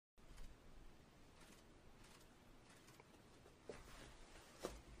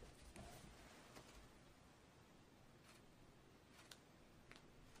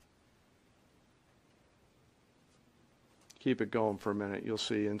keep it going for a minute. You'll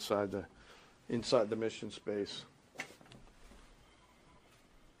see inside the mission space.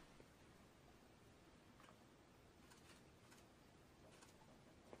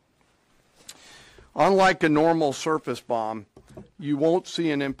 Unlike a normal surface bomb, you won't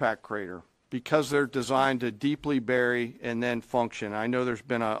see an impact crater because they're designed to deeply bury and then function. I know there's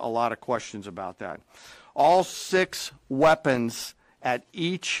been a lot of questions about that. All 6 weapons at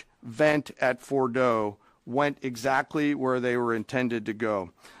each vent at Fordou went exactly where they were intended to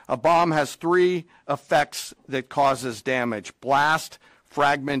go. A bomb has 3 effects that causes damage: blast,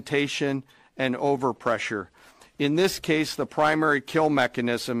 fragmentation, and overpressure. In this case, the primary kill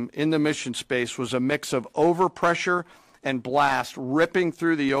mechanism in the mission space was a mix of overpressure and blast, ripping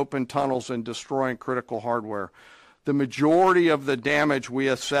through the open tunnels and destroying critical hardware. The majority of the damage we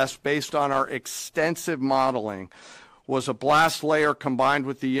assessed based on our extensive modeling was a blast layer combined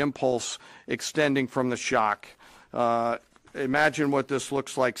with the impulse extending from the shock. Imagine what this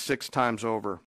looks like 6 times over.